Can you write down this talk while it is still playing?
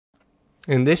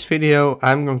In this video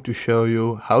I'm going to show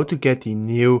you how to get the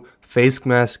new face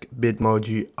mask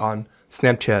Bitmoji on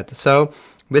Snapchat. So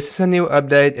this is a new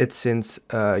update. It's since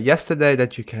yesterday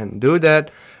that you can do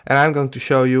that, and I'm going to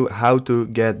show you how to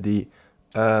get the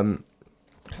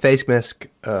face mask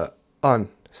on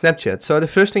Snapchat. So the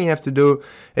first thing you have to do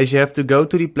is you have to go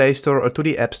to the Play Store or to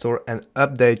the App Store and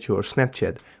update your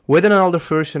Snapchat. With an older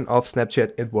version of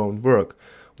Snapchat it won't work.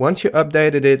 Once you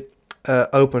updated it,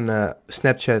 open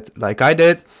Snapchat like I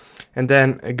did, and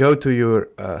then go to your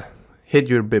hit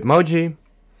your Bitmoji,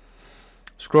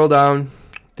 scroll down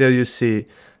till you see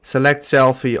select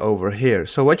selfie over here.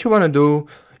 So what you want to do,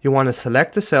 you want to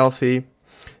select the selfie,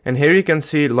 and here you can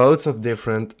see loads of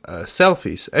different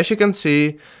selfies. As you can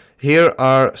see, here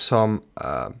are some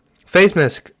face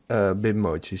mask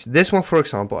Bitmojis. This one, for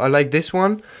example, I like this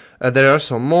one. There are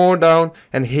some more down,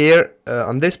 and here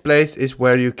on this place is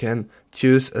where you can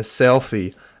choose a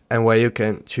selfie and where you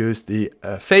can choose the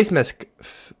face mask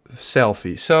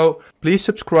selfie. So please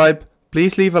subscribe,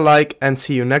 please leave a like, and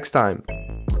see you next time.